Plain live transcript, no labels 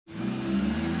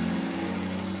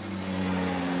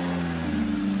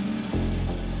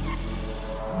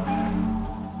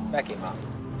Back him up.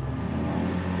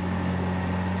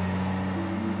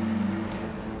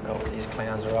 Know what these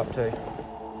clowns are up to.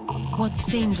 What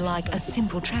seemed like a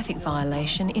simple traffic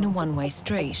violation in a one-way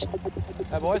street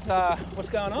Hey boys, what's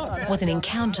going on? was an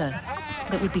encounter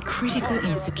that would be critical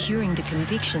in securing the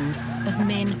convictions of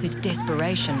men whose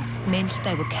desperation meant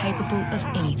they were capable of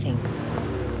anything.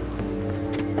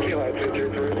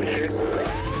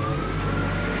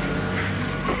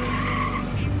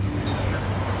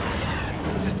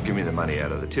 Just give me the money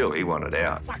out of the till, he wanted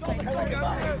out.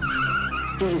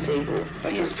 He's evil.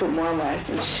 I just put my life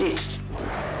in shit.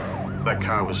 That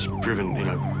car was driven in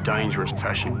a dangerous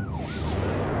fashion.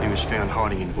 He was found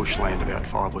hiding in bushland about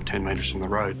 5 or 10 metres from the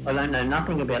road. I don't know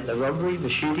nothing about the robbery, the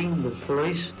shooting, the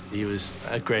police. He was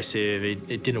aggressive, he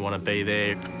didn't want to be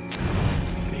there.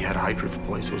 He had a hatred for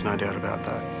police, there was no doubt about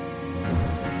that.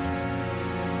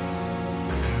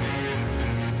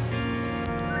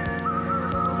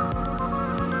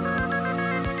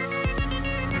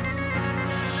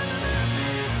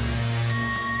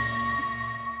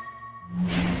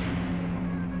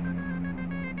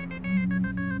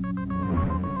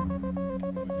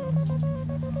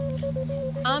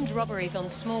 Armed robberies on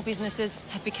small businesses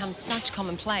have become such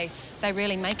commonplace, they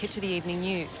rarely make it to the evening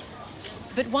news.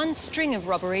 But one string of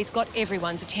robberies got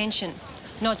everyone's attention,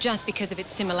 not just because of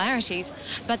its similarities,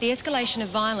 but the escalation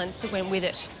of violence that went with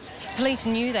it. Police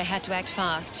knew they had to act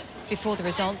fast before the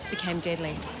results became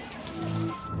deadly.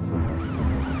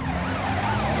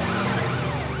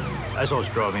 As I was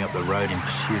driving up the road in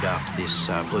pursuit after this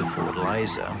blue Ford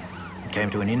Laser, I came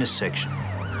to an intersection.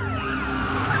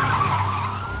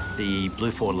 The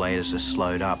blue Ford Lasers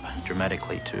slowed up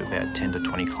dramatically to about 10 to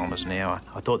 20 kilometres an hour.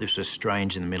 I thought this was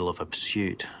strange in the middle of a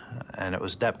pursuit, and it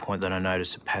was at that point that I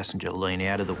noticed a passenger lean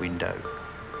out of the window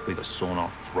with a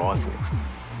sawn-off rifle.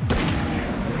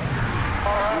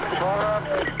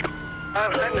 I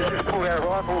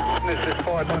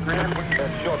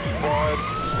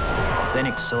then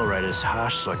accelerated as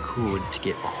harsh as I could to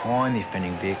get behind the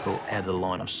offending vehicle out of the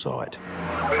line of sight.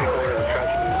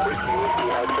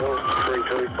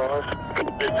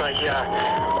 It's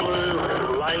a blue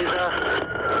Laser,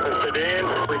 sedan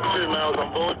with 2 males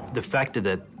on board. The fact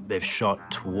that they've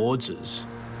shot towards us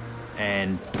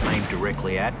and aimed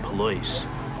directly at police,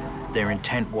 their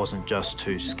intent wasn't just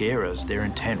to scare us, their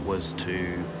intent was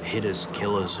to hit us,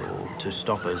 kill us, or to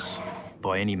stop us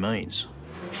by any means.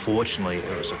 Fortunately,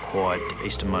 it was a quiet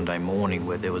Easter Monday morning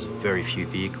where there was very few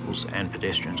vehicles and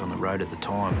pedestrians on the road at the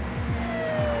time.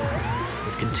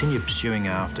 We've continued pursuing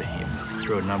after him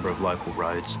through a number of local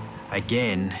roads.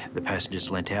 Again, the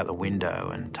passengers leant out the window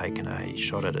and taken a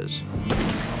shot at us.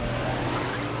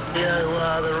 Yeah,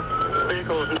 the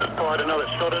vehicle's fired another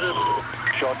shot at us.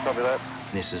 Shot, copy that.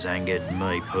 This has angered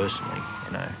me personally,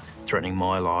 threatening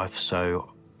my life,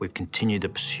 so we've continued the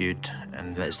pursuit,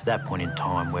 and it's at that point in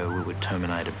time where we were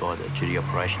terminated by the Duty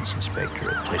Operations Inspector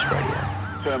at Police Radio.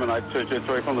 Terminate,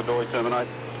 223 from the door, terminate.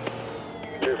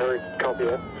 23, copy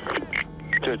that.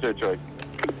 223.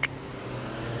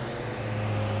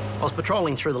 I was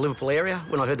patrolling through the Liverpool area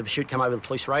when I heard the pursuit come over the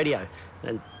police radio.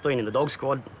 And being in the dog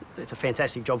squad, it's a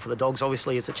fantastic job for the dogs.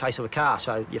 Obviously, it's a chase of a car,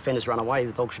 so the offenders run away,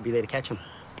 the dogs should be there to catch them.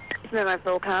 Memo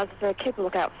for all cars, so keep a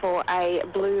lookout for a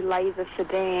blue Laser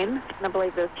sedan. And I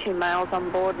believe there was 2 males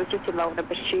on board, was just involved in a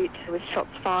pursuit with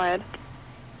shots fired.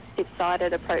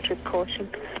 Decided approach with caution.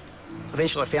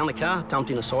 Eventually I found the car, dumped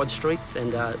in a side street,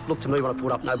 and looked to me when I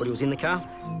pulled up, nobody was in the car.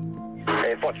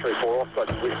 534 off,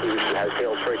 Whiskey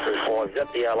Hotel 335. Is that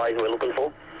the Laser we're looking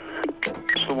for?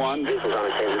 It's the one. Vehicle's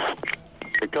unattended.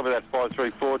 We cover that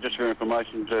 534, just for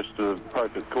information, just to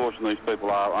approach with caution. These people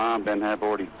are armed and have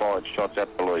already fired shots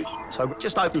at police. So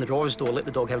just opened the driver's door, let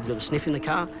the dog have a bit of a sniff in the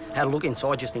car, had a look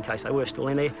inside just in case they were still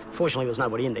in there. Fortunately, there was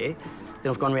nobody in there.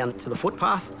 Then I've gone around to the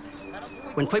footpath.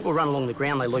 When people run along the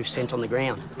ground, they leave scent on the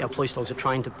ground. Our police dogs are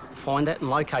trained to find that and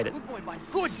locate it. Good boy, mate.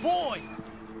 Good boy!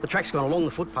 The track's gone along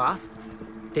the footpath,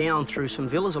 down through some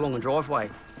villas along the driveway.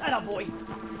 Atta boy.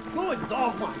 Good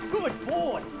dog, mate. Good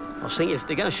boy. I was thinking, if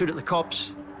they're going to shoot at the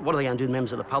cops, what are they going to do to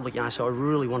members of the public, so I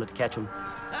really wanted to catch them.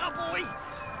 Atta boy.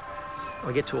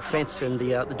 I get to a fence and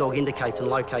the dog indicates and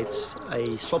locates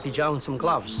a sloppy Joe and some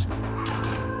gloves.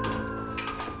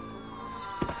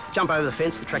 Jump over the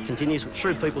fence, the track continues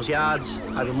through people's yards,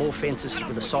 over more fences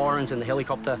with the sirens and the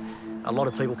helicopter. A lot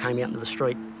of people came out into the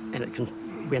street and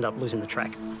we ended up losing the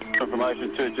track.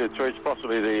 Information 223, it's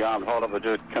possibly the armed holdup are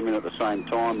just coming at the same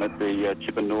time at the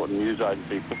Chipping Norton news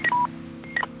agency.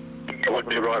 It would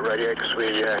be right, radio, because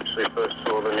we actually first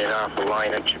saw them in Arthur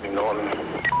Lane at Chipping Norton.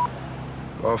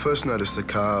 Well, I first noticed the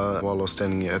car while I was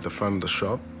standing at the front of the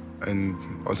shop, and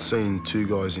I'd seen 2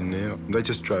 guys in there. They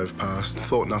just drove past,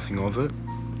 thought nothing of it.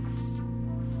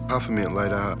 Half a minute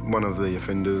later, one of the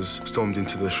offenders stormed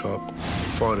into the shop,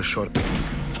 fired a shot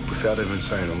without even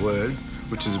saying a word,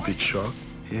 which is a big shock.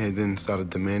 Yeah, then started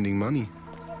demanding money.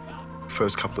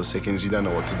 First couple of seconds, you don't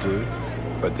know what to do,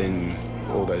 but then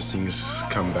all those things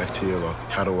come back to you, like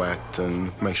how to act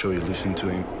and make sure you listen to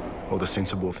him, all the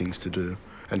sensible things to do,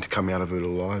 and to come out of it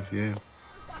alive, yeah.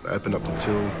 I opened up the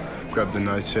till, grabbed the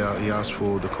notes out, he asked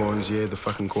for the coins, yeah, the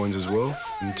fucking coins as well,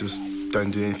 and just don't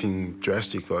do anything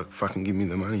drastic, like fucking give me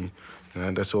the money. You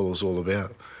know, that's all it was all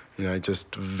about. You know,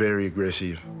 just very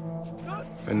aggressive.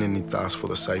 And then he asked for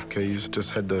the safe keys,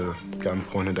 just had the gun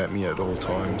pointed at me at all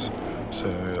times, so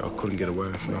I couldn't get away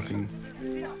with nothing.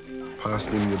 Passed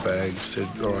him the bag, said,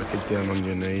 all right, get down on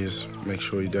your knees, make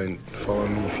sure you don't follow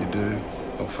me. If you do,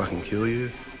 I'll fucking kill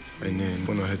you. And then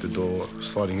when I heard the door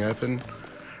sliding open,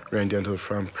 ran down to the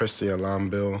front, pressed the alarm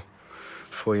bell.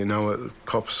 Before you know it, the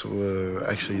cops were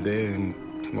actually there in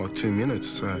like 2 minutes,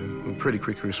 so a pretty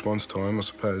quick response time, I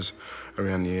suppose,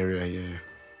 around the area, yeah.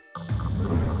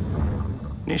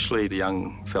 Initially, the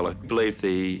young fella believed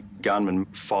the gunman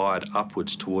fired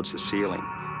upwards towards the ceiling.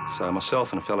 So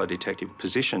myself and a fellow detective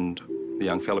positioned the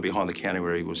young fella behind the counter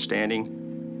where he was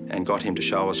standing and got him to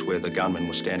show us where the gunman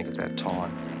was standing at that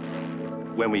time.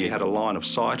 When we had a line of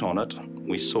sight on it,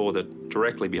 we saw that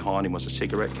directly behind him was a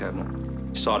cigarette cabinet.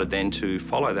 We decided then to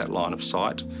follow that line of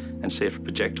sight and see if a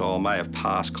projectile may have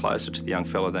passed closer to the young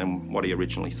fella than what he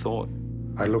originally thought.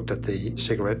 I looked at the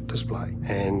cigarette display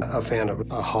and I found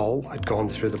a hole had gone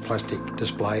through the plastic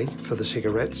display for the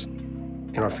cigarettes,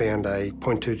 and I found a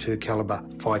 .22 calibre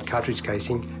 .5 cartridge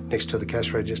casing next to the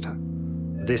cash register.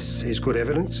 This is good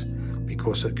evidence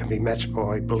because it can be matched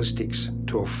by ballistics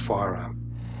to a firearm.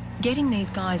 Getting these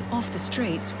guys off the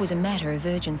streets was a matter of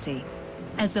urgency,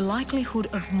 as the likelihood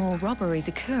of more robberies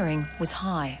occurring was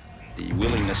high. The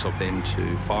willingness of them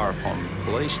to fire upon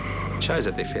police shows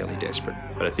that they're fairly desperate.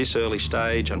 But at this early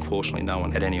stage, unfortunately, no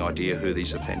one had any idea who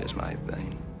these offenders may have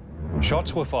been.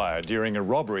 Shots were fired during a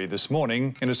robbery this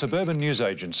morning in a suburban news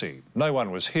agency. No one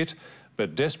was hit,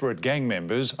 but desperate gang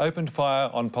members opened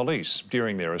fire on police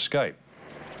during their escape.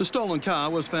 The stolen car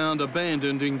was found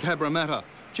abandoned in Cabramatta,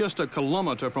 just a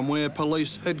kilometre from where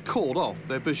police had called off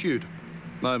their pursuit.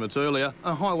 Moments earlier,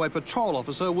 a highway patrol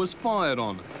officer was fired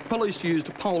on. Police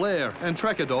used polaire and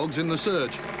tracker dogs in the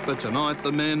search, but tonight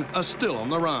the men are still on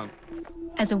the run.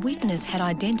 As a witness had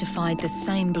identified the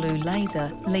same blue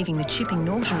laser leaving the Chipping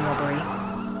Norton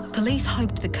robbery, police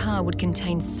hoped the car would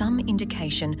contain some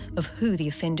indication of who the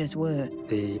offenders were.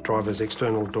 The driver's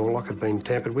external door lock had been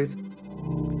tampered with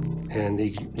and the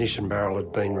ignition barrel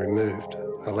had been removed,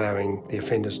 allowing the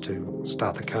offenders to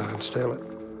start the car and steal it.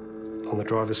 On the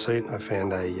driver's seat, I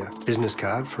found a business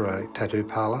card for a tattoo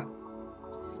parlour.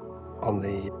 On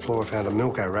the floor, I found a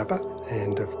Milko wrapper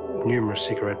and numerous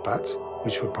cigarette butts,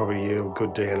 which would probably yield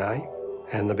good DNA.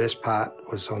 And the best part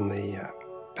was on the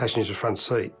passenger's front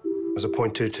seat. It was a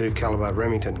 .22 calibre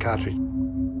Remington cartridge,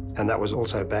 and that was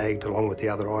also bagged along with the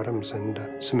other items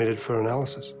and submitted for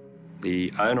analysis.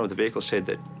 The owner of the vehicle said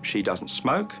that she doesn't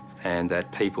smoke and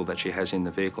that people that she has in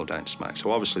the vehicle don't smoke.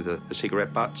 So obviously the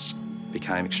cigarette butts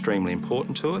became extremely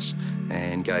important to us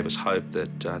and gave us hope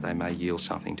that they may yield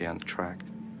something down the track.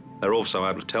 They're also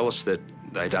able to tell us that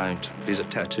they don't visit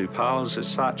tattoo parlours as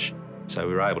such, so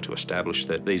we were able to establish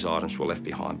that these items were left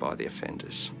behind by the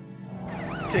offenders.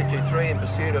 223 in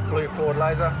pursuit of blue Ford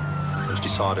Laser. It was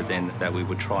decided then that we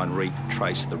would try and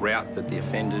retrace the route that the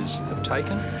offenders have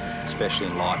taken, especially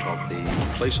in light of the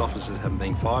police officers having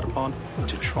been fired upon,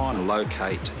 to try and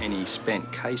locate any spent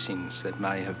casings that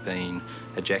may have been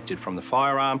ejected from the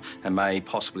firearm and may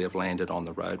possibly have landed on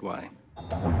the roadway.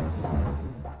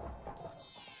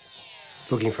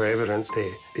 Looking for evidence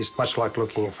there is much like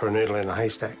looking for a needle in a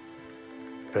haystack.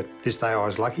 But this day I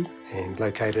was lucky and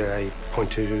located a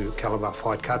 .22 calibre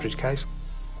 .5 cartridge case.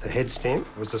 The head stamp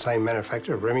was the same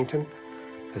manufacturer, Remington,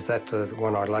 as that the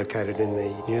one I located in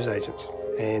the newsagents.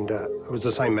 And it was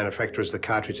the same manufacturer as the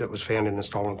cartridge that was found in the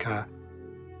stolen car.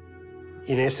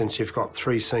 In essence, you've got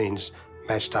three scenes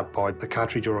matched up by the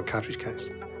cartridge or a cartridge case.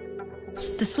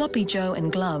 The sloppy Joe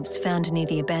and gloves found near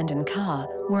the abandoned car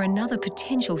were another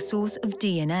potential source of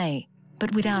DNA,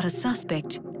 but without a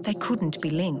suspect, they couldn't be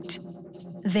linked.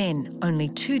 Then, only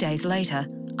 2 days later,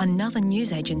 another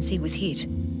news agency was hit.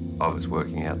 I was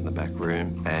working out in the back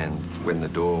room, and when the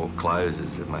door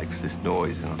closes, it makes this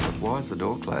noise, and I thought, why is the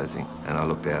door closing? And I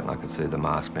looked out and I could see the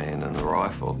masked man and the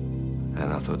rifle,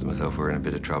 and I thought to myself, we're in a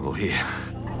bit of trouble here.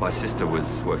 My sister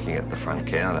was working at the front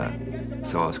counter,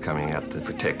 so I was coming out to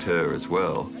protect her as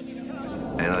well.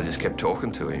 And I just kept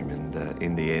talking to him, and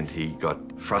in the end he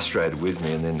got frustrated with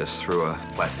me and then just threw a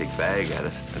plastic bag at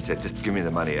us and said, just give me the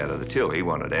money out of the till. He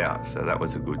wanted out, so that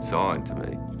was a good sign to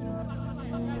me.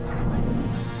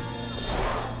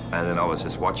 And then I was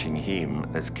just watching him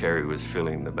as Kerry was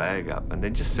filling the bag up, and there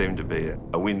just seemed to be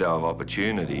a window of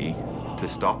opportunity to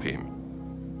stop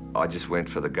him. I just went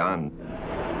for the gun.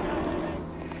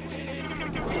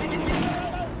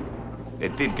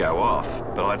 It did go off,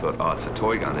 but I thought, oh, it's a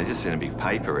toy gun. There just seemed to be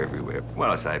paper everywhere. When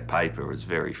I say paper, it was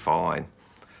very fine,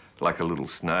 like a little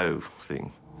snow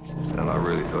thing. And I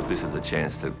really thought this is a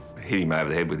chance to hit him over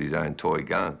the head with his own toy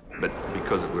gun. But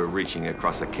because we were reaching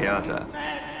across a counter,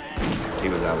 he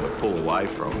was able to pull away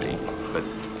from me, but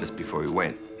just before he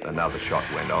went, another shot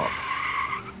went off.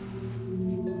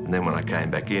 And then when I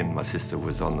came back in, my sister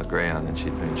was on the ground and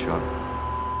she'd been shot.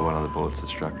 One of the bullets had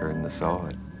struck her in the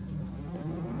side.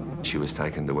 She was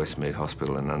taken to Westmead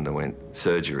Hospital and underwent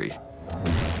surgery.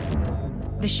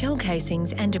 The shell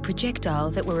casings and a projectile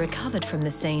that were recovered from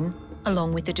the scene,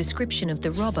 along with the description of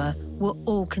the robber, were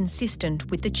all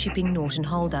consistent with the Chipping Norton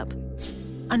hold-up.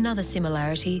 Another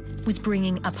similarity was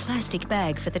bringing a plastic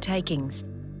bag for the takings,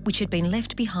 which had been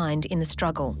left behind in the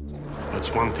struggle.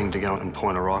 It's one thing to go and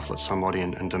point a rifle at somebody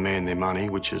and demand their money,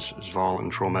 which is violent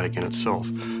and traumatic in itself.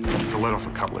 To let off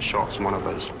a couple of shots, and one of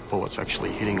those bullets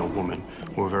actually hitting a woman,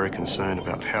 we were very concerned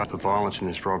about how the violence in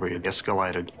this robbery had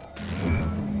escalated.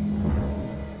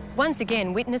 Once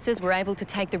again, witnesses were able to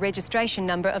take the registration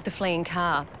number of the fleeing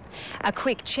car. A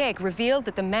quick check revealed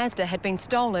that the Mazda had been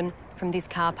stolen from this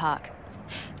car park.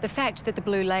 The fact that the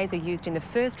blue laser used in the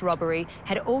first robbery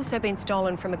had also been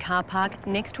stolen from a car park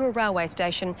next to a railway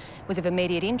station was of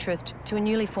immediate interest to a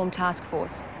newly formed task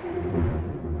force.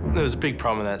 There was a big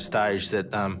problem at that stage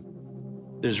that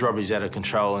there was robberies out of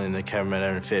control in the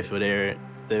Cabramatta and Fairfield area.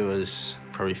 There was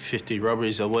probably 50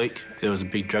 robberies a week. There was a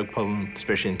big drug problem,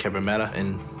 especially in Cabramatta,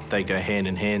 and they go hand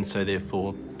in hand, so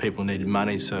therefore people needed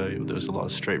money, so there was a lot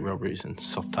of street robberies and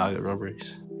soft target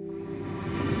robberies.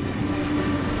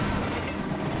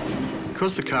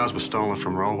 Because the cars were stolen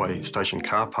from railway station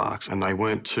car parks and they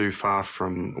weren't too far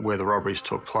from where the robberies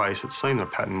took place, it seemed the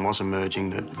pattern was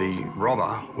emerging that the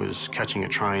robber was catching a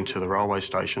train to the railway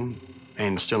station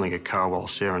and stealing a car while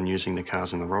there and using the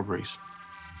cars in the robberies.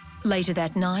 Later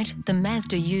that night, the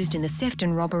Mazda used in the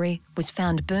Sefton robbery was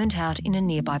found burnt out in a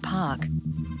nearby park,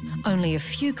 only a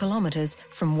few kilometres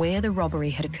from where the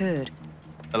robbery had occurred.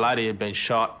 The lady had been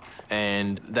shot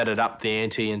and that had upped the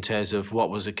ante in terms of what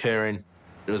was occurring.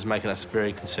 It was making us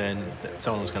very concerned that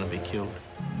someone was going to be killed.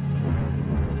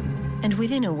 And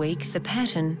within a week, the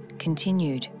pattern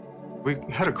continued. We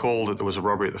had a call that there was a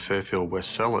robbery at the Fairfield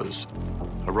West Cellars.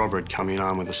 A robber had come in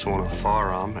armed with a sawn-off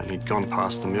firearm and he'd gone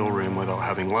past the meal room where they were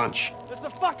having lunch. It's a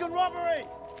fucking robbery!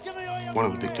 Give me all your One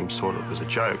of the victims thought it was a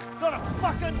joke. It's not a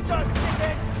fucking joke,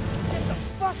 dickhead! Get the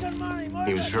fucking money, move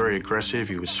He was it. very aggressive,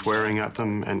 he was swearing at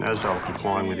them, and as they were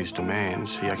complying with his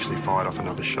demands, he actually fired off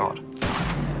another shot.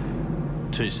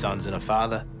 Two sons and a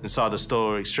father inside the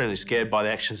store were extremely scared by the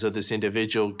actions of this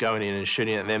individual going in and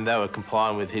shooting at them. They were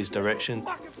complying with his direction.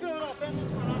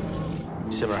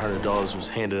 $700 was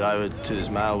handed over to this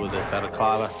male with a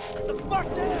balaclava.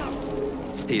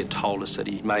 He had told us that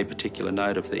he made particular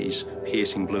note of these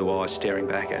piercing blue eyes staring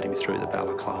back at him through the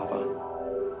balaclava.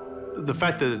 The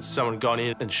fact that someone gone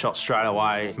in and shot straight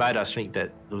away made us think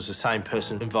that it was the same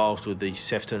person involved with the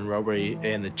Sefton robbery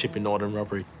and the Chipping Norton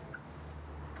robbery.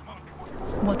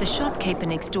 What the shopkeeper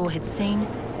next door had seen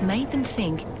made them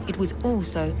think it was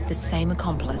also the same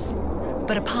accomplice.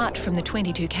 But apart from the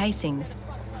 22 casings,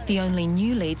 the only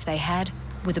new leads they had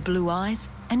were the blue eyes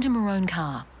and a maroon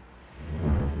car.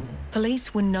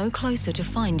 Police were no closer to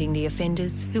finding the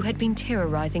offenders who had been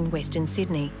terrorising Western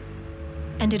Sydney.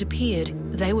 And it appeared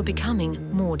they were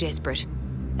becoming more desperate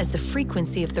as the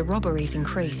frequency of the robberies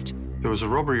increased. There was a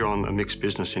robbery on a mixed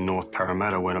business in North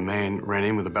Parramatta when a man ran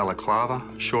in with a balaclava,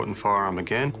 short and firearm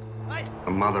again.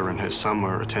 A mother and her son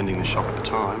were attending the shop at the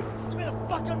time. Give me the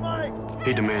fucking money!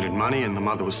 He demanded money and the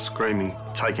mother was screaming,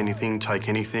 take anything, take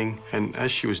anything. And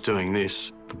as she was doing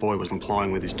this, the boy was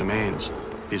complying with his demands.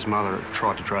 His mother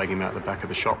tried to drag him out the back of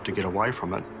the shop to get away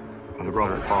from it, and the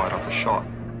robber fired off a shot.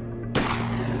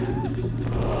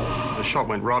 The shot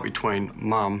went right between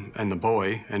Mum and the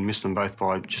boy and missed them both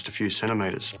by just a few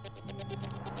centimetres.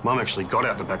 Mum actually got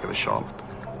out the back of the shop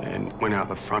and went out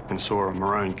the front and saw a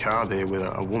maroon car there with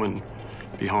a woman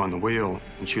behind the wheel,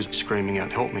 and she was screaming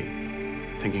out, help me,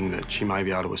 thinking that she may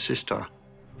be able to assist her.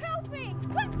 Help me!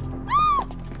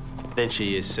 Then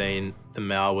she is seen the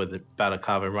male with the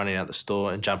balaclava running out the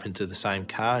store and jump into the same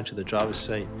car, into the driver's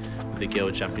seat, with the girl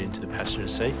jumping into the passenger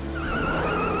seat.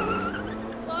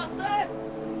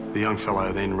 The young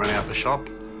fellow then ran out the shop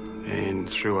and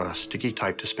threw a sticky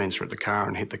tape dispenser at the car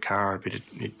and hit the car, but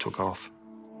it took off.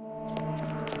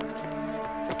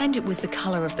 And it was the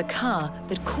colour of the car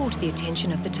that caught the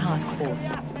attention of the task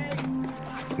force.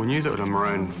 We knew that a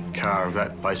maroon car of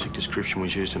that basic description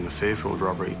was used in the Fairfield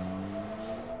robbery.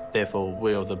 Therefore,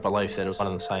 we were of the belief that it was one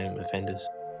of the same offenders.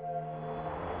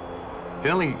 The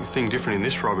only thing different in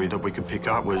this robbery that we could pick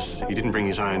up was he didn't bring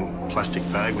his own plastic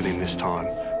bag with him this time.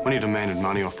 When he demanded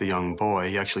money off the young boy,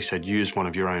 he actually said, use one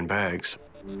of your own bags.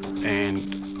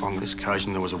 And on this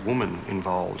occasion, there was a woman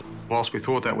involved. Whilst we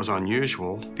thought that was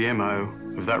unusual, the MO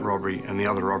of that robbery and the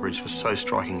other robberies was so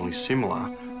strikingly similar,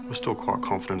 we're still quite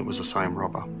confident it was the same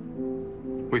robber.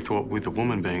 We thought with the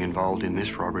woman being involved in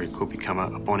this robbery, it could become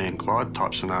a Bonnie and Clyde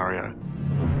type scenario.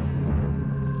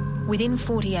 Within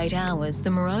 48 hours,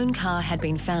 the maroon car had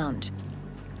been found.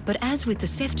 But as with the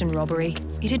Sefton robbery,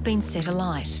 it had been set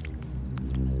alight.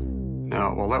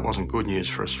 Now, while that wasn't good news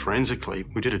for us forensically,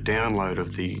 we did a download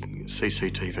of the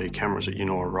CCTV cameras at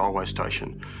Yennora railway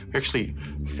station. We actually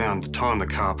found the time the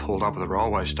car pulled up at the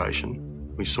railway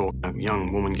station. We saw a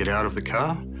young woman get out of the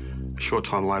car. A short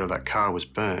time later, that car was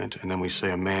burnt, and then we see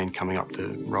a man coming up the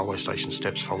railway station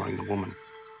steps following the woman.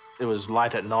 It was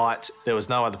late at night. There was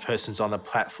no other persons on the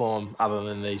platform other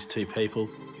than these two people.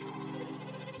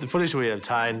 The footage we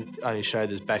obtained only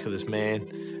showed the back of this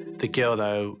man. The girl,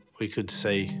 though, we could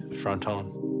see front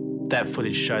on. That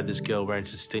footage showed this girl wearing a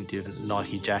distinctive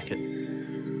Nike jacket.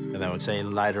 And they were seen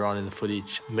later on in the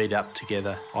footage meet up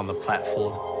together on the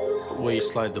platform. We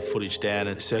slowed the footage down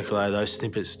and circulated those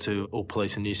snippets to all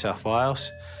police in New South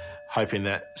Wales, hoping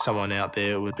that someone out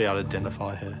there would be able to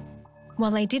identify her.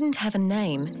 While they didn't have a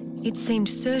name, it seemed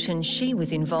certain she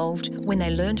was involved when they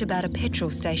learnt about a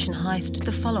petrol station heist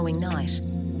the following night.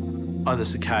 On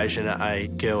this occasion, a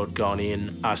girl had gone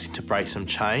in asking to break some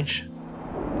change.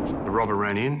 The robber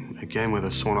ran in, again with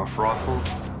a sawn-off rifle.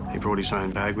 He brought his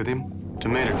own bag with him,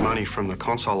 demanded money from the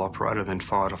console operator, then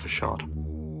fired off a shot.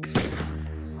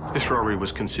 This robbery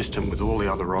was consistent with all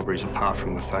the other robberies apart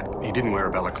from the fact he didn't wear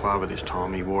a balaclava this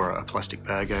time, he wore a plastic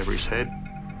bag over his head.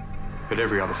 But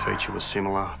every other feature was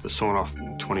similar. The sawn-off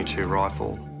 .22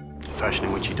 rifle, the fashion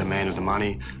in which he demanded the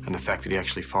money, and the fact that he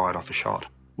actually fired off a shot.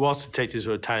 Whilst detectives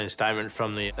were obtaining a statement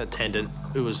from the attendant,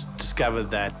 it was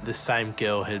discovered that the same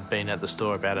girl had been at the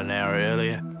store about an hour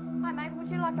earlier. Hi mate, would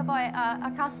you like to buy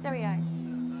a car stereo?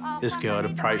 This girl had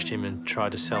approached him and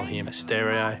tried to sell him a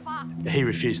stereo. He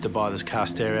refused to buy this car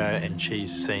stereo, and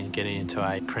she's seen getting into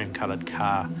a cream-coloured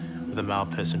car with a male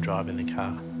person driving the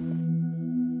car.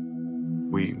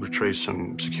 We retrieved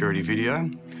some security video,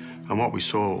 and what we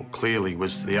saw clearly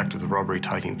was the act of the robbery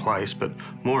taking place, but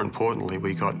more importantly,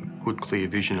 we got good, clear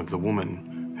vision of the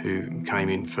woman who came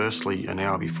in firstly an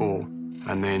hour before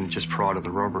and then just prior to the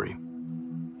robbery.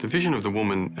 The vision of the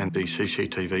woman and the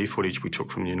CCTV footage we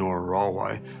took from Yennora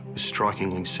Railway was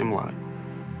strikingly similar.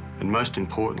 And most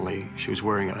importantly, she was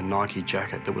wearing a Nike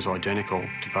jacket that was identical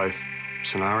to both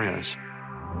scenarios.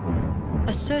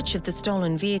 A search of the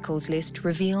stolen vehicles list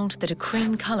revealed that a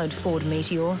cream-coloured Ford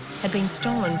Meteor had been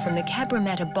stolen from the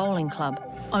Cabramatta Bowling Club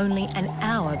only an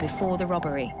hour before the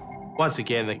robbery. Once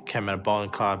again, the Cabramatta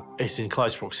Bowling Club is in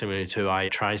close proximity to a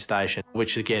train station,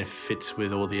 which again fits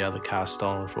with all the other cars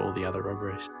stolen for all the other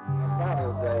robberies.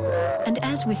 And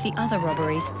as with the other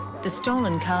robberies, the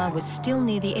stolen car was still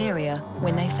near the area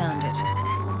when they found it.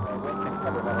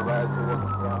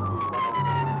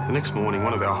 The next morning,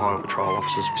 one of our highway patrol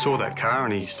officers saw that car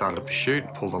and he started a pursuit,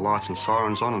 pulled the lights and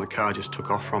sirens on, and the car just took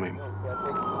off from him.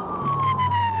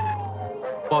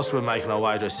 Whilst we were making our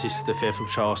way to assist the Fairfield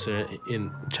Patrol officer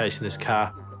in chasing this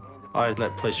car, I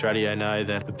let police radio know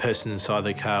that the person inside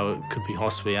the car could be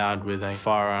possibly armed with a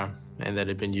firearm and that it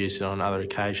had been used on other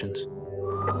occasions.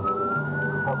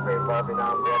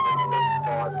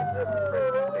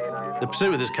 The pursuit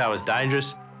with this car was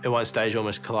dangerous. At one stage,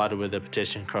 almost collided with a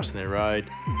pedestrian crossing their road.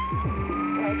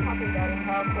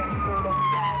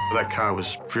 That car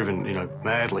was driven in a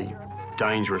madly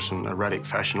dangerous and erratic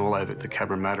fashion all over the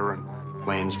Cabramatta and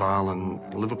Lansvale and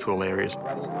Liverpool areas. The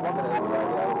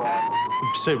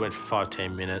pursuit went for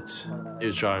 5-10 minutes. He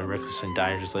was driving recklessly and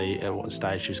dangerously. At one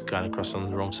stage, he was going across on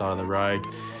the wrong side of the road.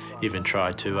 He even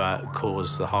tried to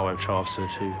cause the highway patrol officer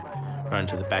to run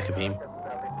to the back of him.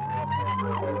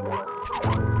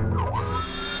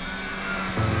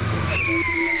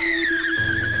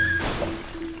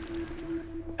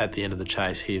 At the end of the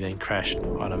chase, he then crashed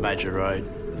on a major road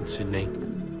in Sydney.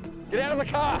 Get out of the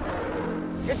car!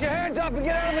 Get your hands up and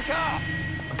get out of the car!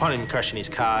 Upon him crashing his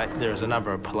car, there was a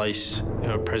number of police who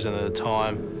were present at the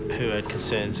time who had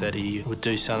concerns that he would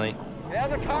do something. Get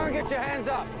out of the car and get your hands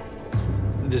up!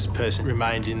 This person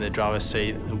remained in the driver's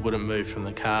seat and wouldn't move from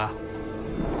the car.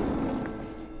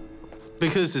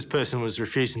 Because this person was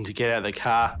refusing to get out of the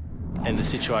car and the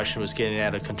situation was getting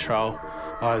out of control,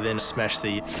 I then smashed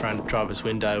the front driver's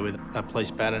window with a police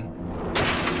baton.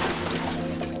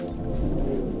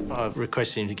 I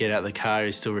requested him to get out of the car.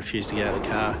 He still refused to get out of the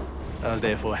car. I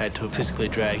therefore had to physically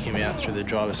drag him out through the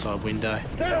driver's side window.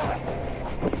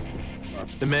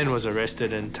 The man was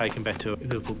arrested and taken back to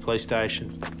Liverpool Police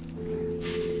Station.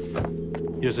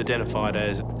 He was identified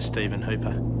as Stephen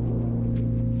Hooper.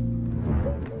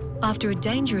 After a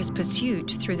dangerous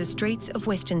pursuit through the streets of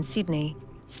Western Sydney,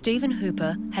 Stephen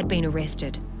Hooper had been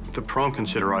arrested. The prime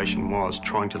consideration was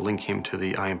trying to link him to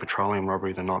the AM Petroleum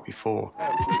robbery the night before.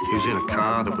 He was in a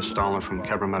car that was stolen from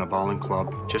Cabramatta Bowling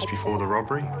Club just before the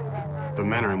robbery. The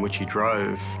manner in which he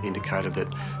drove indicated that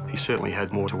he certainly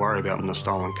had more to worry about than a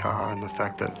stolen car, and the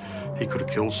fact that he could have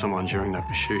killed someone during that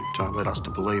pursuit led us to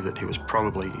believe that he was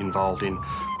probably involved in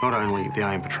not only the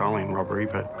AM Petroleum robbery,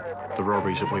 but the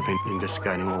robberies that we've been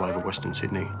investigating all over Western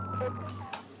Sydney.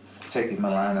 Detective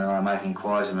Malone and I are making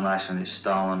inquiries in relation to this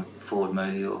stolen Ford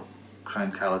Meteor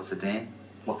cream-coloured sedan.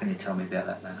 What can you tell me about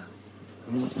that matter?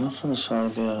 Nothing to say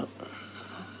about it.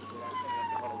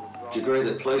 Do you agree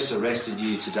that police arrested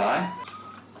you today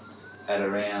at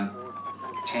around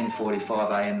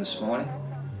 10:45 a.m. this morning?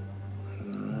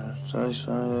 Say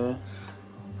so,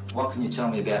 yeah. What can you tell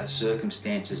me about the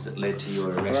circumstances that led to your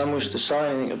arrest? I don't wish to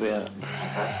say anything about it.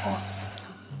 Okay, fine.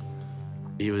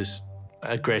 He was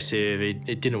aggressive, he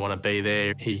didn't want to be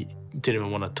there, he didn't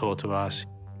even want to talk to us.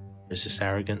 He was just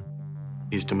arrogant.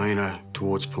 His demeanour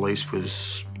towards police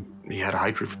was, he had a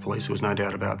hatred for police, there was no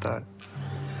doubt about that.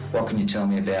 What can you tell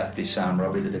me about this armed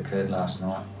robbery that occurred last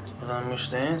night? I don't wish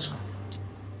to answer.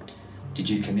 Did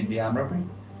you commit the armed robbery?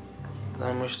 I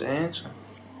don't wish to answer.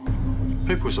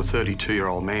 Hooper was a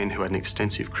 32-year-old man who had an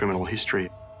extensive criminal history.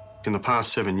 In the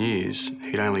past 7 years,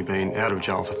 he'd only been out of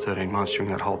jail for 13 months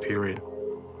during that whole period.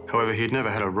 However, he'd never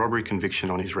had a robbery conviction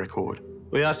on his record.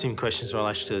 We asked him questions in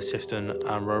relation to the Sefton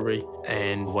armed robbery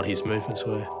and what his movements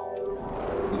were.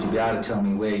 Would you be able to tell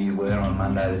me where you were on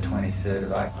Monday the 23rd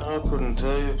of April? I couldn't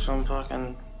tell you because I'm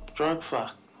fucking drug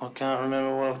fucked. I can't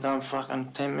remember what I've done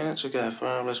fucking 10 minutes ago for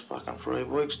over less fucking 3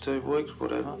 weeks, 2 weeks,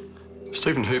 whatever.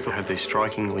 Stephen Hooper had these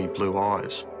strikingly blue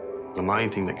eyes. The main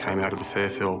thing that came out of the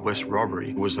Fairfield West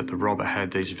robbery was that the robber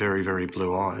had these very, very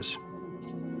blue eyes.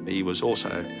 He was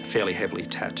also fairly heavily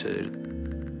tattooed.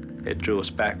 It drew us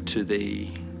back to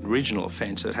the original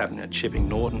offence that happened at Chipping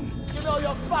Norton. Give me all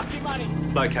your fucking money!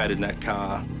 Located in that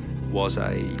car was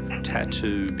a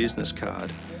tattoo business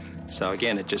card. So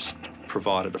again, it just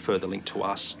provided a further link to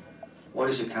us. What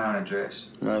is your current address?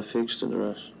 No fixed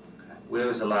address. Okay. Where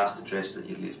was the last address that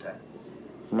you lived at?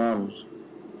 Mum's.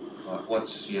 Right.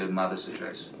 What's your mother's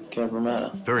address?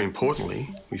 Cabramatta. Very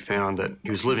importantly, we found that he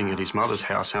was living at his mother's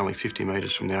house only 50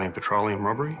 metres from the AM Petroleum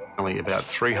robbery, only about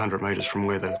 300 metres from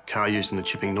where the car used in the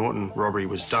Chipping Norton robbery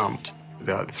was dumped,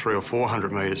 about 300 or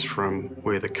 400 metres from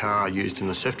where the car used in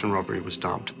the Sefton robbery was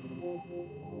dumped.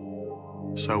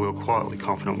 So we were quietly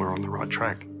confident we're on the right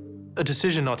track. A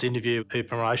decision not to interview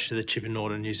Hooper in relation to the Chipping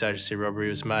Norton news agency robbery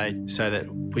was made so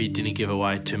that we didn't give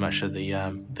away too much of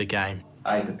the game.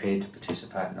 Are you prepared to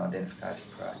participate in identification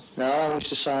parade? No, I don't wish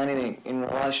to say anything in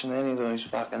relation to any of these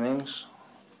fucking things.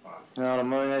 You know what I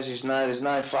mean? As you know, there's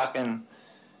no fucking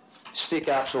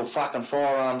stick-ups or fucking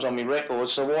firearms on my record,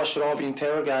 so why should I be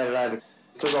interrogated over?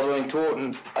 Because I've been caught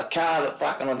in a car that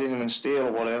fucking I didn't even steal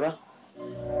or whatever.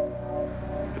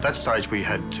 At that stage, we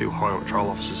had 2 highway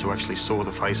patrol officers who actually saw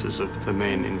the faces of the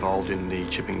men involved in the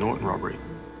Chipping Norton robbery.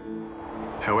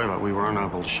 However, we were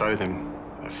unable to show them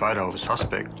a photo of a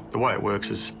suspect. The way it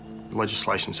works is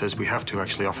legislation says we have to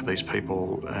actually offer these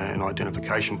people an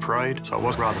identification parade. So it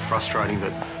was rather frustrating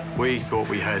that we thought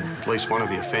we had at least one of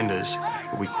the offenders,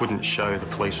 but we couldn't show the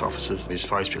police officers his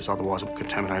face because otherwise it would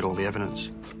contaminate all the evidence.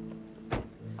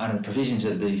 Under the provisions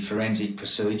of the Forensic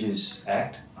Procedures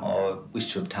Act, I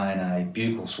wish to obtain a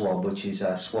buccal swab, which is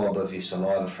a swab of your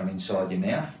saliva from inside your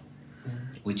mouth,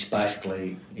 which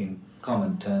basically, in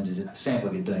common terms, is a sample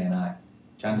of your DNA.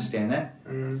 Do you understand that?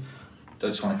 I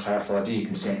just want to clarify, do you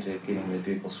consent to getting the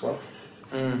buccal swab?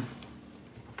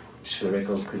 Just for the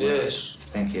record, could you? Yes.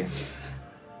 Thank you.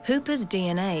 Hooper's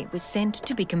DNA was sent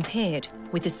to be compared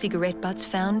with the cigarette butts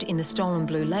found in the stolen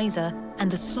blue laser and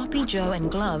the sloppy Joe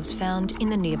and gloves found in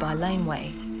the nearby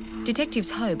laneway. Detectives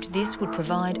hoped this would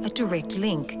provide a direct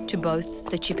link to both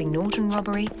the Chipping Norton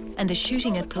robbery and the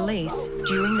shooting at police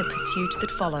during the pursuit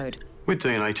that followed. With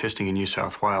DNA testing in New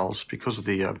South Wales, because of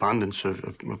the abundance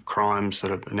of crimes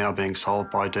that are now being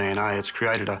solved by DNA, it's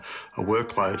created a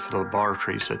workload for the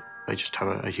laboratories that They just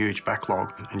have a huge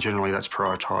backlog, and generally that's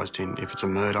prioritised in if it's a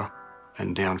murder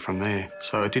and down from there.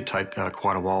 So it did take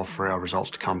quite a while for our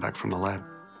results to come back from the lab.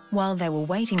 While they were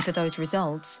waiting for those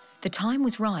results, the time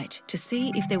was right to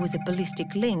see if there was a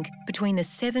ballistic link between the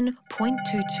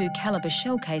 7.22 calibre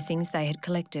shell casings they had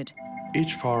collected.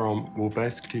 Each firearm will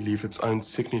basically leave its own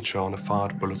signature on a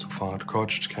fired bullet or fired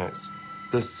cartridge case.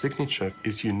 This signature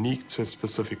is unique to a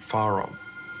specific firearm.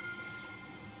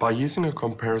 By using a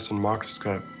comparison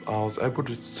microscope, I was able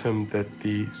to determine that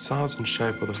the size and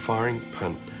shape of the firing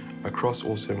pin across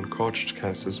all 7 cartridge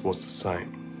cases was the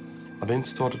same. I then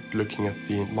started looking at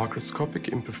the microscopic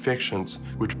imperfections,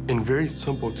 which in very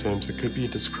simple terms it could be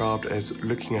described as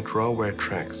looking at railway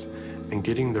tracks and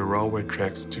getting the railway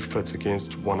tracks to fit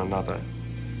against one another.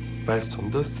 Based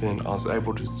on this then, I was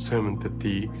able to determine that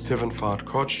the 7 fired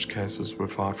cartridge cases were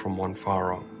fired from one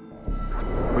firearm.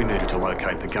 We needed to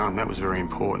locate the gun. That was very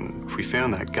important. If we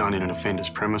found that gun in an offender's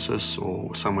premises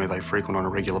or somewhere they frequent on a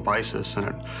regular basis,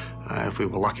 and if we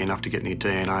were lucky enough to get any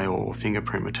DNA or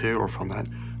fingerprint material from that,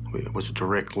 it was a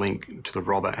direct link to the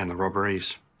robber and the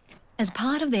robberies. As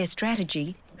part of their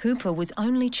strategy, Hooper was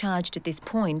only charged at this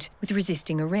point with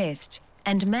resisting arrest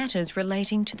and matters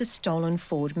relating to the stolen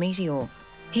Ford Meteor.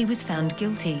 He was found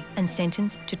guilty and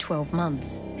sentenced to 12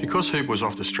 months. Because Hooper was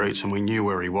off the streets and we knew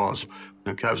where he was,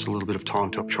 it gave us a little bit of time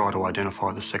to try to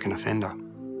identify the second offender.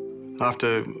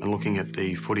 After looking at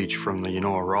the footage from the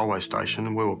Yanoa railway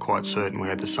station, we were quite certain we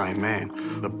had the same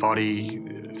man. The body,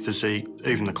 physique,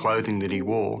 even the clothing that he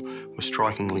wore was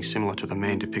strikingly similar to the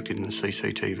man depicted in the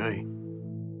CCTV.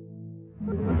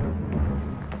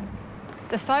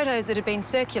 The photos that had been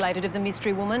circulated of the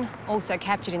mystery woman, also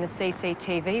captured in the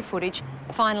CCTV footage,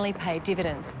 finally paid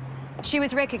dividends. She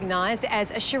was recognised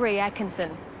as Cherie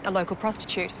Atkinson, a local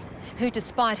prostitute, who,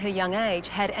 despite her young age,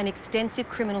 had an extensive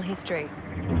criminal history.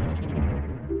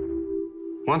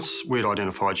 Once we'd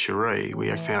identified Cherie,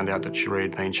 we found out that Cherie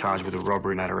had been charged with a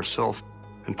robbery matter herself,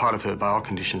 and part of her bail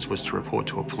conditions was to report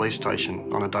to a police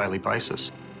station on a daily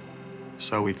basis.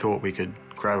 So we thought we could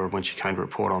grab her when she came to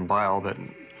report on bail, but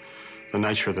the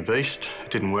nature of the beast,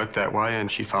 it didn't work that way, and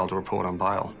she failed to report on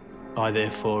bail. I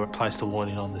therefore placed a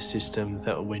warning on the system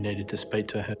that we needed to speak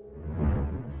to her.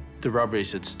 The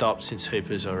robberies had stopped since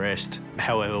Hooper's arrest.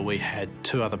 However, we had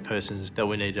 2 other persons that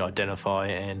we needed to identify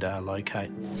and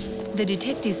locate. The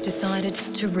detectives decided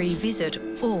to revisit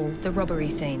all the robbery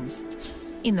scenes,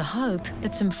 in the hope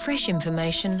that some fresh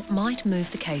information might move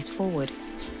the case forward.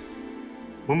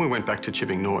 When we went back to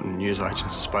Chipping Norton newsagents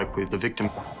and spoke with the victim,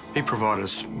 he provided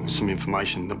us some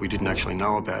information that we didn't actually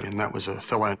know about, and that was a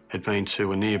fellow had been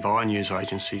to a nearby news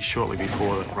agency shortly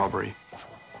before the robbery.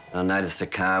 I noticed a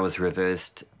car was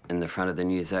reversed in the front of the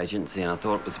news agency, and I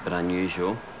thought it was a bit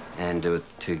unusual. And there were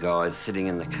 2 guys sitting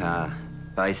in the car,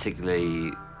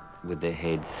 basically with their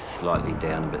heads slightly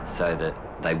down a bit so that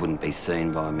they wouldn't be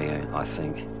seen by me, I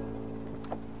think.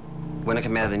 When I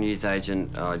came out of the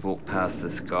newsagent, I walked past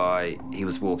this guy. He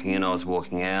was walking in, I was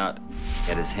walking out. He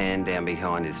had his hand down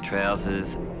behind his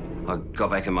trousers. I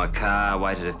got back in my car,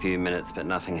 waited a few minutes, but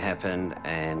nothing happened,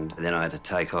 and then I had to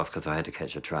take off because I had to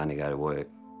catch a train to go to work.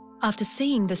 After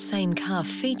seeing the same car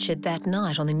featured that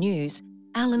night on the news,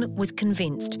 Alan was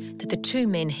convinced that the 2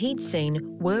 men he'd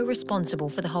seen were responsible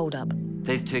for the hold-up.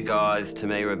 These 2 guys, to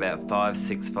me, were about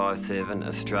 5'6", 5'7",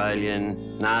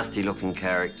 Australian, nasty-looking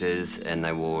characters, and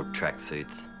they wore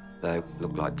tracksuits. They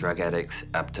looked like drug addicts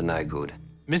up to no good.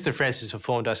 Mr Francis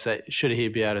informed us that should he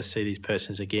be able to see these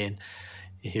persons again,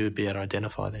 he would be able to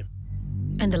identify them.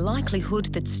 And the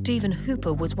likelihood that Stephen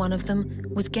Hooper was one of them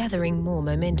was gathering more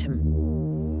momentum.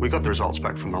 We got the results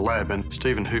back from the lab, and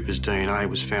Stephen Hooper's DNA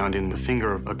was found in the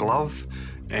finger of a glove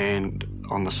and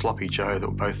on the sloppy Joe that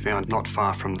were both found not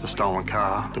far from the stolen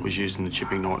car that was used in the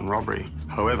Chipping Norton robbery.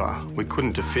 However, we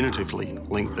couldn't definitively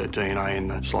link the DNA in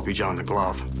the sloppy Joe and the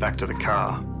glove back to the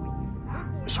car.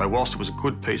 So whilst it was a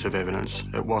good piece of evidence,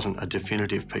 it wasn't a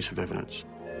definitive piece of evidence.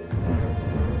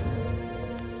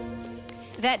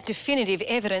 That definitive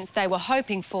evidence they were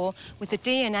hoping for was the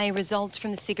DNA results from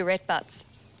the cigarette butts.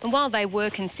 And while they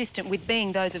were consistent with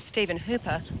being those of Stephen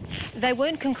Hooper, they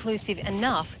weren't conclusive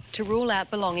enough to rule out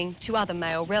belonging to other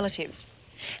male relatives.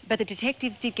 But the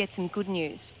detectives did get some good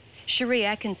news. Cherie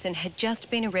Atkinson had just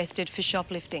been arrested for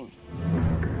shoplifting.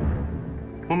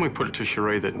 When we put it to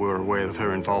Cherie that we were aware of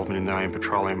her involvement in the AIM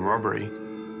Petroleum robbery,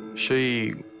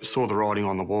 she saw the writing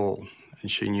on the wall, and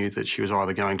she knew that she was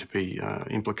either going to be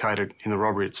implicated in the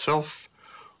robbery itself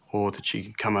or that she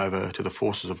could come over to the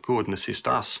forces of good and assist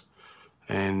us.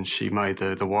 And she made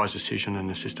the wise decision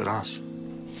and assisted us.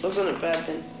 Wasn't it bad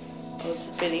then? I was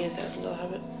spending $1,000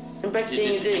 habit. And back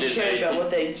then you didn't care about what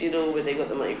they did or where they got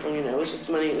the money from, you know. It was just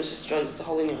money, it was just drugs, a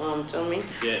hole in your arm, do you know what I mean?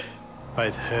 Yeah.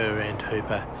 Both her and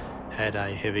Hooper had a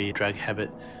heavy drug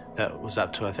habit that was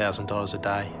up to $1,000 a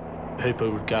day. Hooper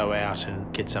would go out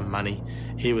and get some money.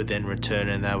 He would then return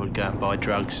and they would go and buy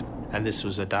drugs, and this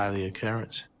was a daily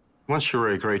occurrence. Once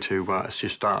Cherie agreed to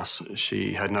assist us,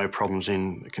 she had no problems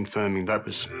in confirming that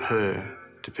was her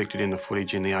depicted in the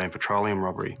footage in the AIM Petroleum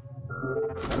robbery.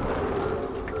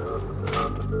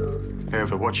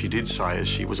 However, what she did say is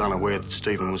she was unaware that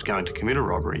Stephen was going to commit a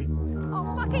robbery.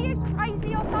 Oh, fuck, are you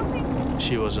crazy or something?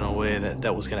 She wasn't aware that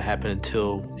that was going to happen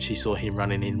until she saw him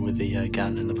running in with the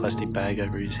gun and the plastic bag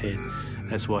over his head.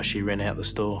 That's why she ran out the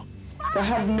store. I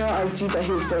had no idea that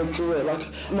he was going to do it. Like,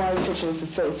 my intention was to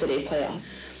sell the CD player.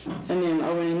 And then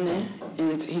I went in there,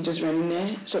 and he just ran in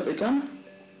there, shot the gun,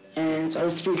 and I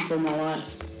was feared for my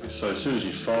life. So as soon as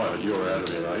you fired, you're out of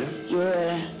there, are you?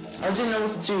 Yeah. I didn't know what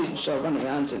to do, so I run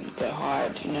around and go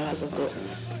hide, you know, as I thought,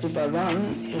 if I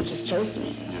run, he'll just chase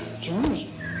me, kill me.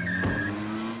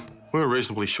 We were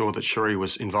reasonably sure that Cherie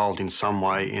was involved in some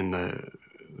way in the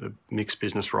mixed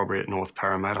business robbery at North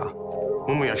Parramatta.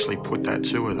 When we actually put that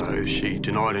to her, though, she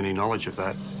denied any knowledge of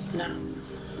that. No.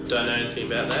 Don't know anything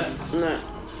about that? No.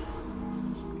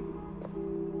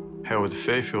 However, the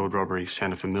Fairfield robbery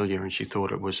sounded familiar and she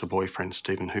thought it was her boyfriend,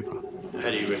 Stephen Hooper. How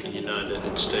do you reckon you know that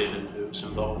it's Stephen who was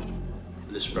involved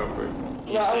in this robbery?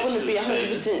 Well, I wouldn't be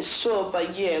 100% sure,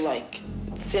 but yeah, like,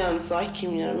 it sounds like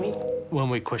him, you know what I mean? When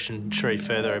we questioned Cherie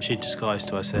further, she disclosed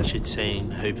to us that she'd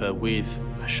seen Hooper with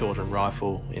a shortened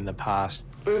rifle in the past.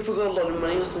 Hooper got a lot of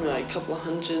money or something, like a couple of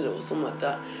hundred or something like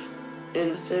that.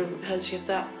 And I said, how'd you get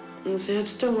that? And I said,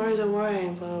 just don't worry,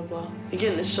 and blah, blah, blah. You're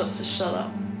getting the shots, so shut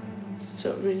up.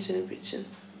 Stop rinsing and bitching.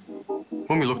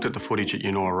 When we looked at the footage at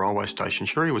Yanoa railway station,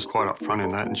 Cherie was quite upfront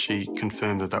in that and she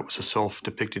confirmed that that was herself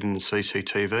depicted in the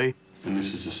CCTV. And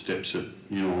this is the steps at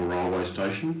Yanoa railway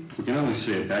station. We can only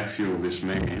see a back view of this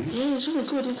man. Yeah, it's really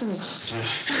good, isn't it?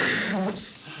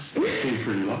 You've been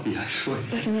pretty lucky, actually.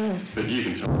 I know. But you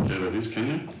can tell what it is,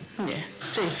 can you? Yeah,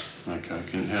 see.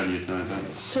 Okay, how do you know that?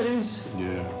 Tattoos.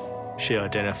 Yeah. She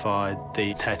identified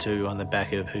the tattoo on the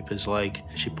back of Hooper's leg.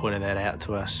 She pointed that out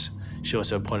to us. She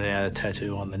also pointed out a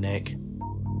tattoo on the neck.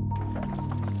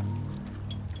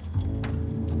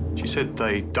 She said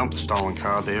they dumped the stolen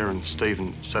car there and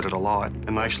Stephen set it alight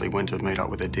and they actually went to meet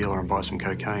up with their dealer and buy some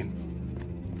cocaine.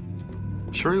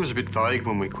 Cherie was a bit vague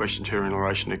when we questioned her in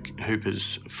relation to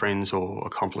Hooper's friends or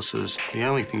accomplices. The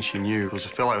only thing she knew was a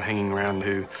fellow hanging around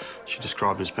who she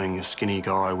described as being a skinny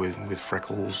guy with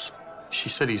freckles. She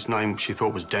said his name she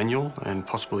thought was Daniel and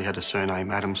possibly had a surname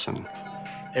Adamson.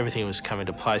 Everything was coming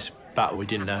to place, but we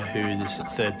didn't know who this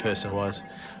third person was.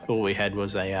 All we had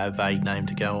was a vague name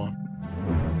to go on.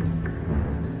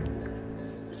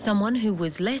 Someone who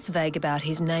was less vague about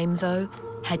his name, though,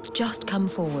 had just come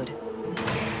forward.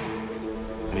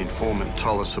 An informant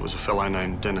told us it was a fellow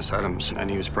named Dennis Adams and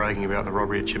he was bragging about the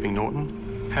robbery at Chipping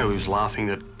Norton, how he was laughing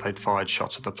that they'd fired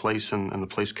shots at the police and the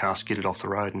police car skidded off the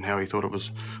road and how he thought it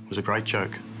was a great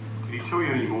joke. Did he tell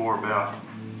you any more about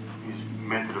his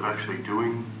method of actually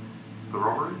doing the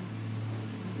robbery?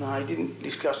 No, he didn't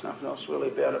discuss nothing else really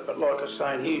about it, but like I was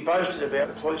saying, he boasted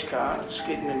about the police car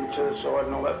skidding him to the side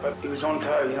and all that, but he was on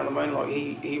toe, you know what I mean?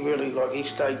 Like, he really, like, he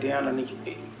stayed down and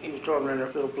he was driving in a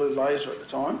little blue Laser at the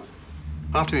time.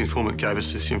 After the informant gave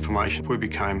us this information, we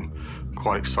became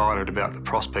quite excited about the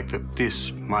prospect that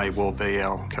this may well be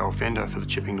our co-offender for the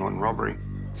Chipping Norton robbery.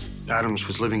 Adams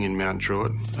was living in Mount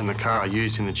Druitt and the car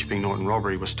used in the Chipping Norton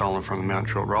robbery was stolen from the Mount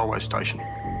Druitt railway station.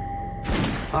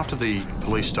 After the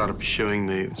police started pursuing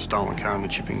the stolen car in the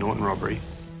Chipping Norton robbery,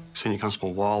 Senior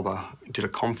Constable Wilder did a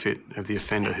comfit of the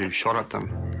offender who shot at them.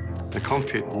 The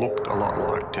comfit looked a lot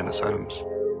like Dennis Adams.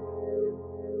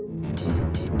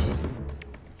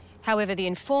 However, the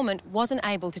informant wasn't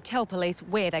able to tell police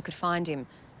where they could find him.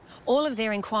 All of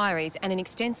their inquiries and an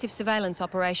extensive surveillance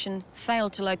operation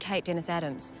failed to locate Dennis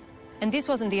Adams. And this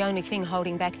wasn't the only thing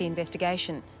holding back the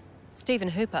investigation. Stephen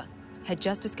Hooper had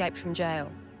just escaped from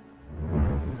jail.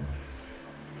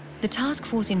 The task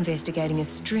force investigating a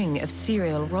string of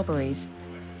serial robberies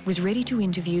was ready to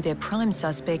interview their prime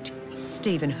suspect,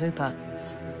 Stephen Hooper.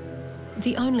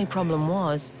 The only problem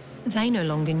was they no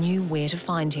longer knew where to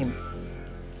find him.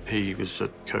 He was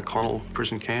at Kirkconnell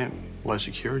prison camp, low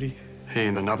security. He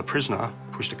and another prisoner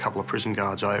pushed a couple of prison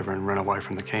guards over and ran away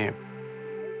from the camp.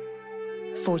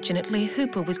 Fortunately,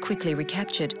 Hooper was quickly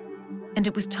recaptured, and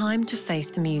it was time to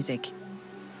face the music.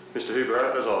 Mr. Hooper,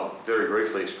 as I've very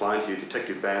briefly explained to you,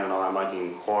 Detective Van and I are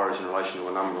making inquiries in relation to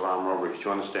a number of armed robberies. Do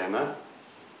you understand that?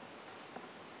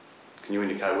 Can you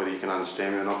indicate whether you can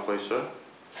understand me or not, please, sir?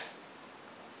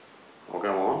 I'll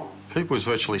go on. Hooper was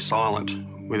virtually silent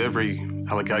with every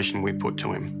allegation we put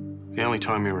to him. The only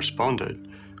time he responded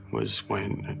was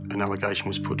when an allegation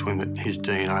was put to him that his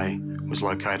DNA was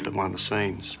located at one of the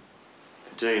scenes.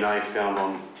 The DNA found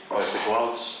on both the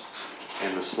gloves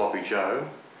and the sloppy Joe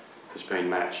has been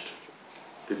matched.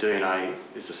 The DNA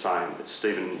is the same. It's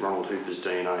Stephen Ronald Hooper's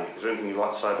DNA. Is there anything you'd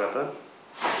like to say about that?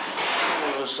 I'm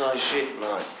not going to say shit,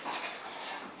 mate.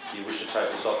 Do you wish to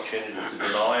take this opportunity to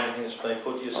deny anything that's been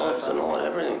put to yourself? I've denied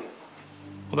everything.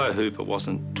 Although Hooper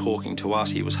wasn't talking to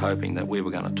us, he was hoping that we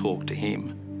were going to talk to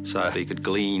him so he could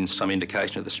glean some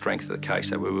indication of the strength of the case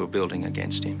that we were building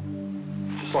against him.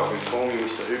 Just like to inform you,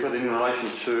 Mr. Hooper, that in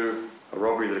relation to a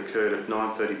robbery that occurred at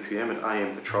 9:30 p.m. at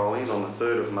AM Petroleum on the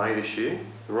 3rd of May this year,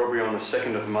 the robbery on the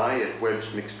 2nd of May at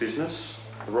Webb's Mixed Business,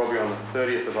 the robbery on the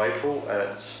 30th of April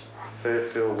at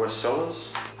Fairfield West Cellars,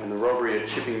 and the robbery at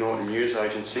Chipping Norton News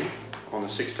Agency on the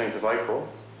 16th of April,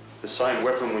 the same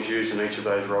weapon was used in each of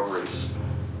those robberies.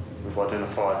 We've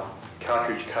identified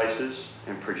cartridge cases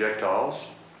and projectiles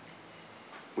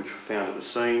which were found at the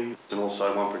scene, and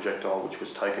also one projectile which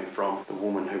was taken from the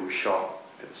woman who was shot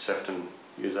at the Sefton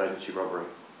News Agency robbery.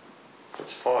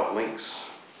 That's 5 links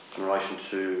in relation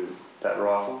to that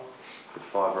rifle with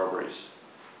 5 robberies.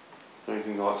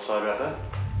 Anything you'd like to say about that?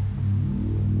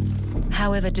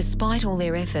 However, despite all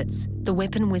their efforts, the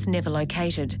weapon was never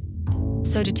located.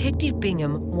 So Detective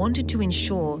Bingham wanted to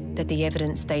ensure that the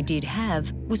evidence they did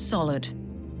have was solid.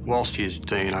 Whilst his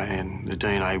DNA and the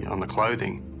DNA on the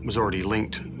clothing was already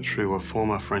linked through a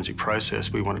former forensic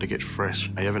process, we wanted to get fresh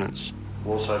evidence.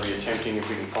 We'll also be attempting, if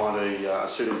we can find a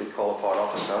suitably qualified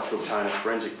officer, to obtain a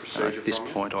forensic procedure. At this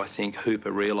point, I think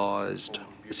Hooper realised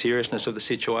the seriousness of the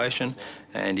situation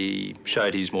and he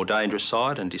showed his more dangerous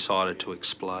side and decided to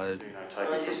explode.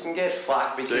 Well, you can get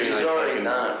fucked because he's already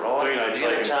done it, right? If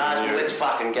you're going to charge him, let's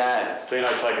fucking go.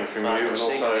 DNA taken from you and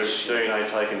also DNA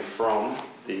taken from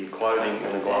the clothing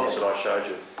and the gloves that I showed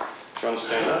you. Do you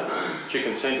understand that? Do you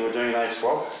consent to a DNA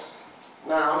swab?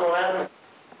 No, I'm not having it.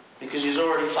 Because he's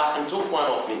already fucking took one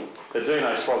off me. The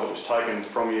DNA swab that was taken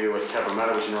from you at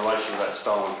Cabramatta was in relation to that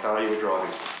stolen car you were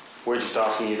driving. We're just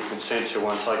asking you to consent to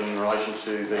one taken in relation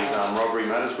to these robbery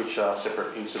matters, which are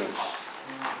separate incidents.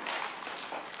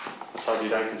 I take you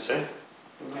don't consent?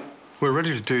 We're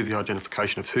ready to do the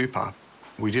identification of Hooper.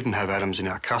 We didn't have Adams in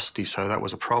our custody, so that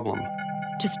was a problem.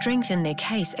 To strengthen their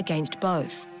case against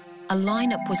both, a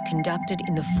lineup was conducted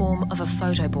in the form of a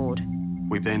photo board.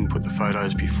 We then put the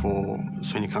photos before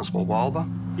Senior Constable Wilber.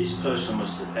 This person was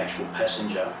the actual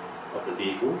passenger of the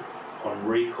vehicle. On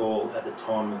recall, at the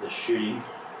time of the shooting,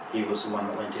 he was the one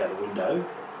that went out the window.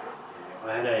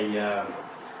 I had a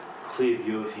clear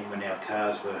view of him when our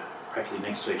cars were practically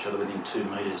next to each other within 2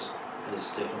 metres. That is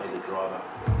definitely the driver.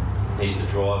 He's the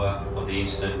driver of the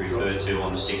incident referred to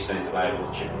on the 16th of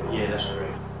April. Yeah, that's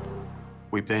correct.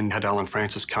 We then had Alan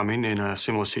Francis come in a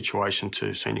similar situation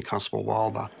to Senior Constable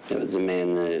Wilber. That was the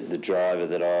man, the driver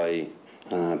that I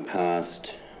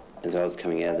passed as I was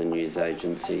coming out of the news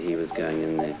agency. He was going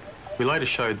in there. We later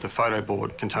showed the photo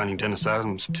board containing Dennis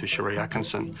Adams to Sheree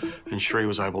Atkinson, and Sheree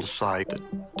was able to say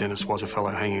that Dennis was a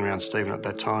fellow hanging around Stephen at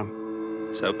that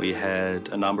time. So we had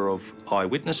a number of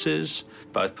eyewitnesses,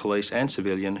 both police and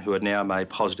civilian, who had now made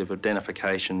positive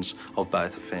identifications of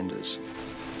both offenders.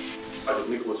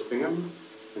 Nicholas Bingham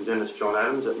and Dennis John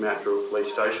Adams at Mount Druitt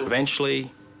Police Station.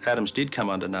 Eventually, Adams did come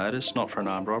under notice, not for an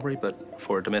armed robbery, but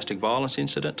for a domestic violence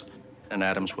incident, and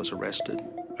Adams was arrested.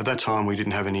 At that time, we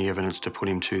didn't have any evidence to put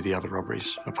him to the other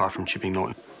robberies, apart from Chipping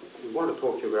Norton. We wanted to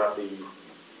talk to you about the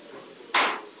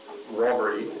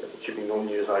robbery at the Chipping Norton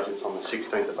News Agents on the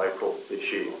 16th of April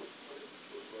this year. Do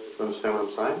you understand what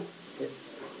I'm saying? Yes.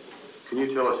 Can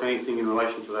you tell us anything in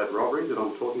relation to that robbery that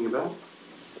I'm talking about?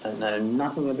 I know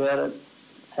nothing about it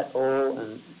at all,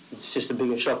 and it's just a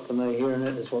bigger shock to me hearing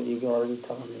it as what you guys are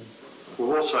telling me. We've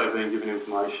also been given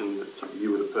information that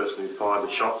you were the person who fired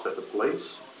the shots at the police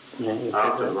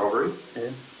after the robbery. Yeah.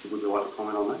 Would you like to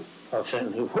comment on that? I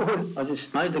certainly would. I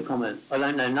just made the comment. I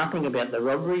don't know nothing about the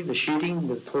robbery, the shooting,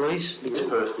 the police. This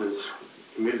person has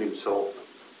committed himself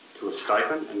to a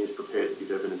statement and is prepared to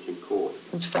give evidence in court.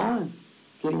 That's fine.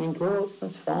 Get him in court,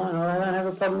 that's fine. I don't have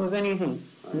a problem with anything.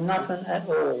 Nothing at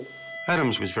all.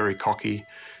 Adams was very cocky.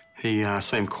 He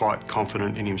seemed quite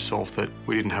confident in himself that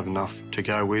we didn't have enough to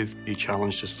go with. He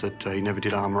challenged us that he never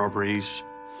did armed robberies.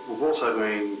 We've also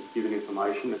been given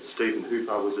information that Stephen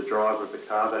Hooper was the driver of the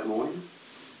car that morning.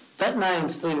 That name,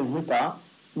 Stephen Hooper,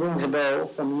 rings a bell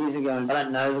from years ago. I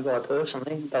don't know the guy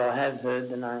personally, but I have heard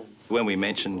the name. When we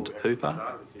mentioned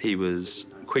Hooper, he was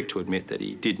quick to admit that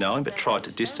he did know him, but tried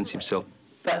to distance himself.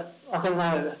 But I can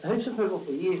know heaps of people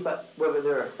for years, but whether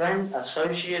they're a friend,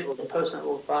 associate, or the person that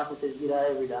walks past and says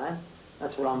g'day every day,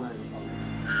 that's what I'm learning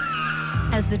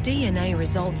from. As the DNA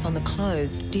results on the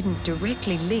clothes didn't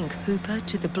directly link Hooper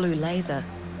to the blue laser,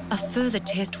 a further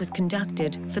test was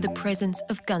conducted for the presence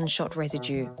of gunshot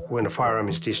residue. When a firearm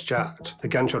is discharged, the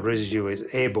gunshot residue is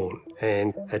airborne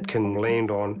and it can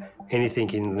land on anything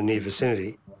in the near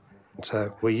vicinity.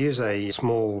 So we use a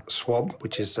small swab,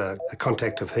 which is a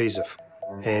contact adhesive,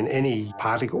 and any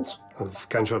particles of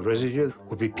gunshot residue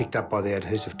would be picked up by the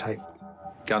adhesive tape.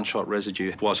 Gunshot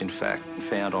residue was in fact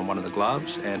found on one of the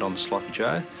gloves and on the sloppy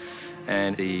Joe,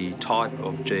 and the type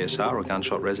of GSR or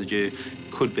gunshot residue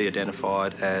could be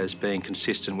identified as being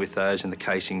consistent with those in the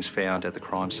casings found at the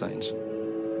crime scenes.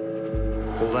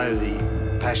 Although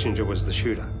the passenger was the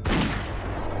shooter,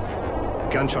 the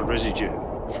gunshot residue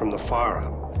from the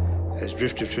firearm has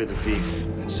drifted through the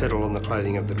vehicle and settled on the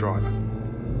clothing of the driver.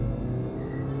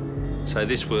 So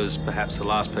this was perhaps the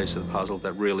last piece of the puzzle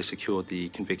that really secured the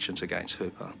convictions against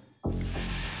Hooper.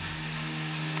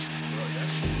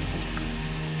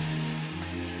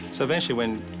 So eventually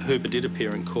when Hooper did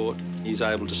appear in court, he was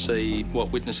able to see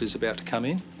what witness is about to come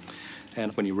in,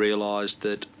 and when he realised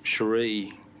that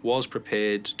Cherie was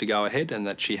prepared to go ahead and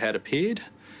that she had appeared,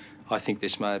 I think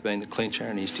this may have been the clincher,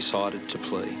 and he's decided to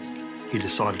plea. He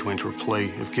decided to enter a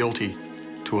plea of guilty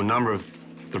to a number of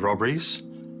the robberies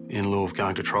in lieu of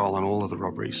going to trial on all of the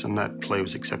robberies, and that plea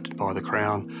was accepted by the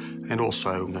Crown, and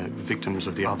also the victims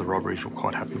of the other robberies were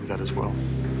quite happy with that as well.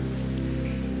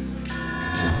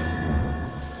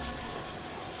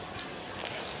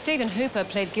 Stephen Hooper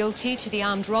pled guilty to the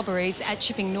armed robberies at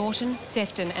Chipping Norton,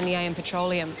 Sefton and the AM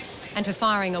Petroleum, and for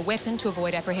firing a weapon to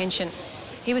avoid apprehension.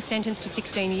 He was sentenced to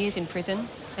 16 years in prison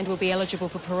and will be eligible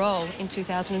for parole in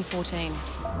 2014.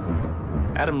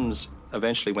 Adams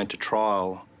eventually went to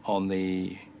trial on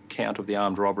the count of the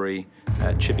armed robbery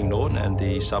at Chipping Norton and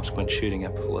the subsequent shooting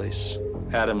at police.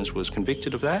 Adams was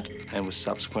convicted of that and was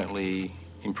subsequently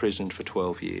imprisoned for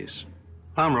 12 years.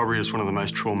 Armed robbery is one of the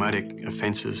most traumatic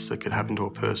offences that could happen to a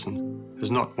person.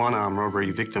 There's not one armed robbery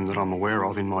victim that I'm aware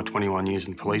of in my 21 years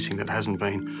in policing that hasn't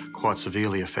been quite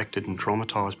severely affected and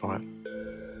traumatised by it.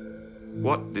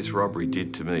 What this robbery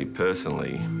did to me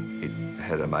personally, it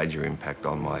had a major impact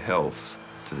on my health,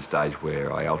 to the stage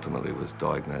where I ultimately was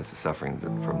diagnosed as suffering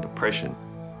from depression.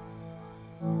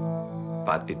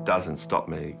 But it doesn't stop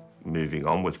me moving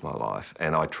on with my life,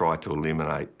 and I try to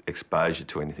eliminate exposure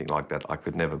to anything like that. I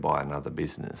could never buy another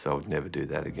business. I would never do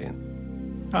that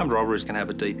again. Armed robberies can have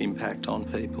a deep impact on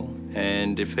people,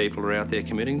 and if people are out there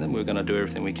committing them, we're going to do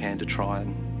everything we can to try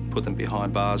and put them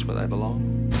behind bars where they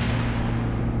belong.